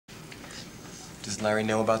Does Larry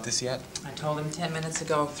know about this yet? I told him 10 minutes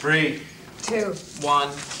ago. 3, 2, 1.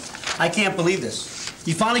 I can't believe this.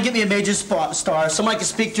 You finally get me a major star, someone I can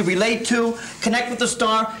speak to, relate to, connect with the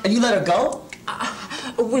star, and you let her go?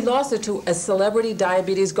 We lost her to a celebrity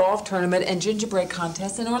diabetes golf tournament and gingerbread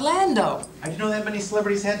contest in Orlando. I didn't know that many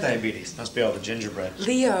celebrities had diabetes. Must be all the gingerbread.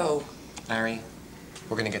 Leo. Larry,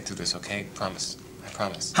 we're gonna get through this, okay? Promise. I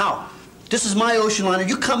promise. How? This is my ocean liner.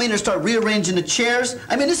 You come in and start rearranging the chairs.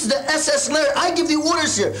 I mean, this is the SS Larry. I give the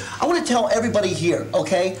orders here. I want to tell everybody here,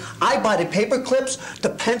 okay? I buy the paper clips,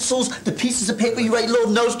 the pencils, the pieces of paper you write little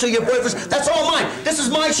notes to your boyfriends. That's all mine. This is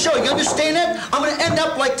my show. You understand that? I'm going to end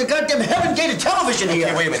up like the goddamn Heaven Gate of television here.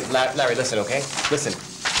 Okay, wait a minute. Larry, listen, okay? Listen.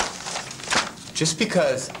 Just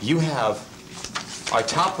because you have our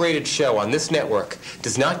top-rated show on this network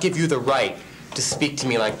does not give you the right to speak to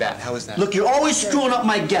me like that. How is that? Look, you're always screwing up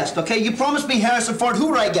my guest, okay? You promised me Harrison Ford.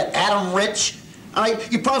 Who did I get? Adam Rich? All right?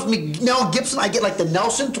 You promised me Mel Gibson. I get like the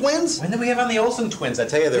Nelson twins? When did we have on the Olsen twins? I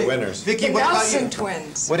tell you, they're winners. Vicky, The what about Nelson you?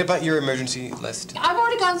 twins. What about your emergency list? I've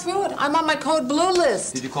already gone through it. I'm on my code blue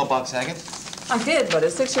list. Did you call Bob Saget? I did, but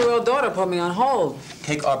his 6-year-old daughter put me on hold.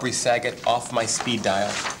 Take Aubrey Saget off my speed dial.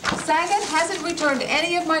 Saget hasn't returned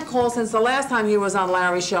any of my calls since the last time he was on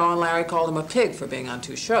Larry's show, and Larry called him a pig for being on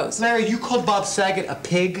 2 shows. Larry, you called Bob Saget a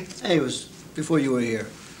pig? Hey, it was before you were here.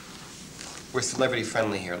 We're celebrity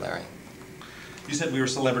friendly here, Larry. You said we were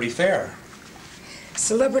celebrity fair.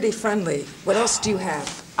 Celebrity friendly. What else do you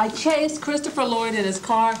have? I chased Christopher Lloyd in his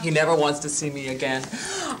car. He never wants to see me again.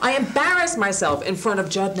 I embarrassed myself in front of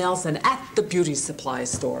Judd Nelson at the beauty supply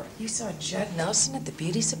store. You saw Judd Nelson at the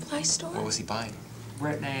beauty supply store? What was he buying?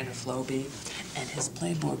 Britney and a Flowbee, and his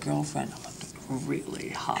Playboy girlfriend looked really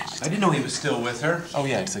hot. I didn't know he was still with her. Oh,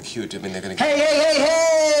 yeah, it's like huge. I mean, they're gonna...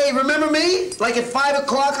 Hey! Remember me? Like at 5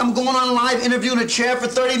 o'clock, I'm going on live interviewing a chair for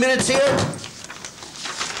 30 minutes here.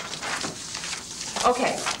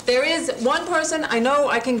 Okay, there is one person I know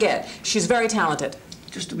I can get. She's very talented.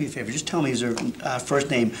 Just do me a favor. Just tell me, is her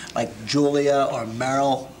first name like Julia or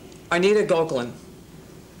Meryl? Anita Goklin.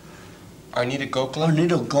 Arnita Goklin?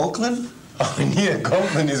 Anita Goklin? Oh, Anita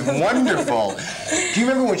Goklin is wonderful. Do you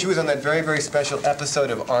remember when she was on that very, very special episode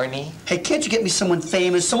of Arnie? Hey, can't you get me someone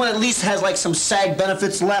famous? Someone at least has like some SAG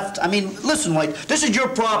benefits left? I mean, listen, White, this is your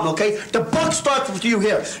problem, okay? The buck starts with you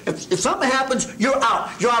here. If something happens, you're out.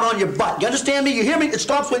 You're out on your butt. You understand me? You hear me? It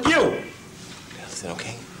starts with you. Listen,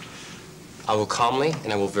 okay? I will calmly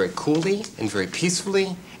and I will very coolly and very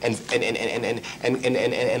peacefully and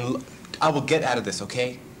I will get out of this,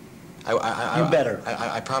 okay? You better.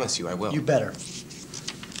 I promise you, I will. You better.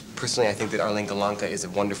 Personally, I think that Arlene Galanka is a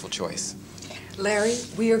wonderful choice. Larry,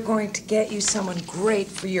 we are going to get you someone great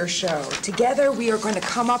for your show. Together, we are going to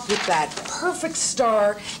come up with that perfect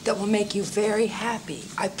star that will make you very happy.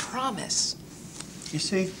 I promise. You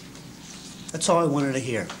see? That's all I wanted to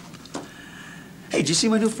hear. Hey, did you see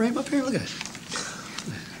my new frame up here? Look at it.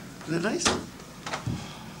 Isn't it nice?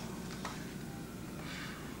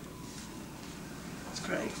 It's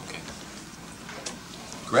great. Okay.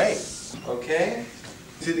 Great. Okay.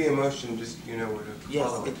 See the emotion, just you know where to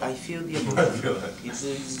follow. Yes, I feel the I emotion. feel it. It's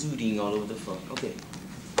exuding all over the front. Okay.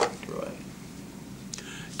 Right.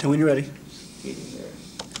 Tell me when you're ready. Getting there.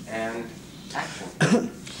 And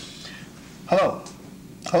action. Hello?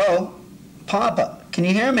 Hello? Papa, can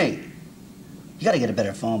you hear me? You gotta get a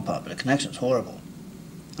better phone, Papa. The connection's horrible.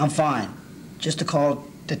 I'm fine. Just a call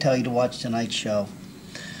to tell you to watch tonight's show.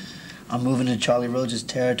 I'm moving to Charlie Rhodes'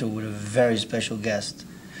 territory with a very special guest.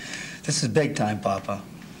 This is big time, Papa.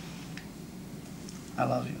 I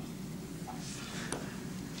love you.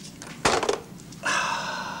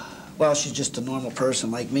 Well, she's just a normal person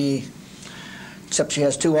like me. Except she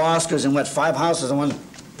has 2 Oscars and, 5 houses and 1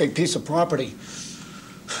 big piece of property.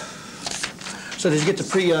 So did you get the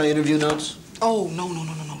pre-interview notes? Oh,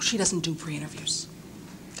 no. She doesn't do pre-interviews.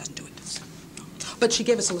 Doesn't do it. No. But she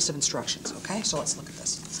gave us a list of instructions, okay? So let's look at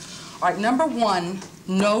this. All right, number 1,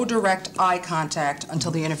 no direct eye contact until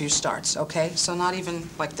the interview starts, okay? So not even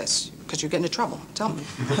like this, because you're getting into trouble. Tell me.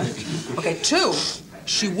 Okay, 2,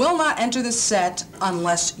 she will not enter the set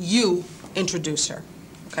unless you introduce her,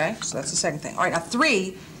 okay? So that's the second thing. All right, now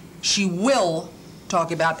 3, she will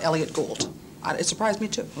talk about Elliot Gould. It surprised me,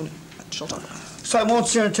 too. Who knew? But she'll talk about it. So I won't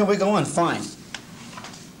see her until we go on. Fine.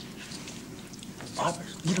 Barbara,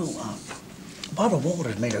 you know, Barbara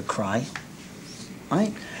Walters made her cry,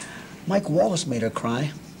 right? Mike Wallace made her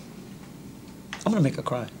cry. I'm gonna make her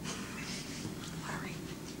cry. Larry,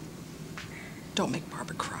 don't make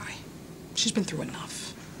Barbara cry. She's been through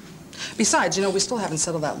enough. Besides, you know, we still haven't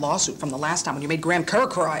settled that lawsuit from the last time when you made Graham Kerr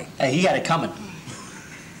cry. Hey, he got it coming.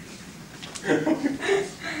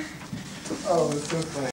 Oh, it's so funny.